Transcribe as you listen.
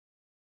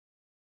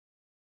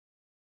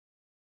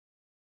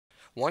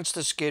Once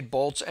the skid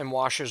bolts and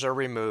washers are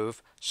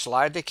removed,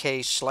 slide the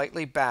case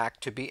slightly back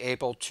to be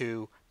able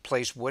to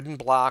place wooden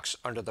blocks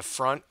under the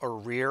front or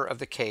rear of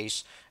the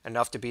case,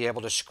 enough to be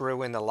able to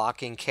screw in the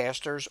locking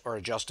casters or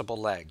adjustable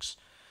legs.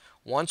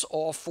 Once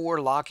all four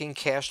locking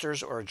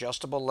casters or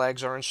adjustable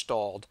legs are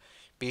installed,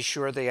 be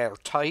sure they are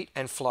tight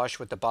and flush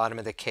with the bottom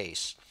of the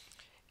case.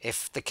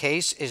 If the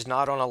case is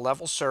not on a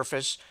level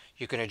surface,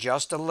 you can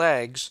adjust the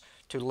legs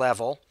to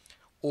level,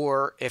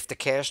 or if the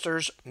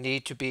casters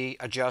need to be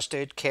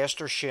adjusted,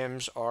 caster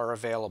shims are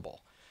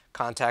available.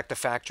 Contact the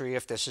factory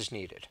if this is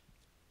needed.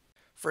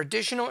 For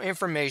additional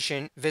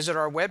information, visit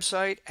our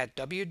website at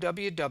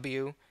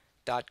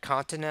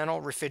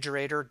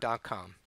www.continentalrefrigerator.com.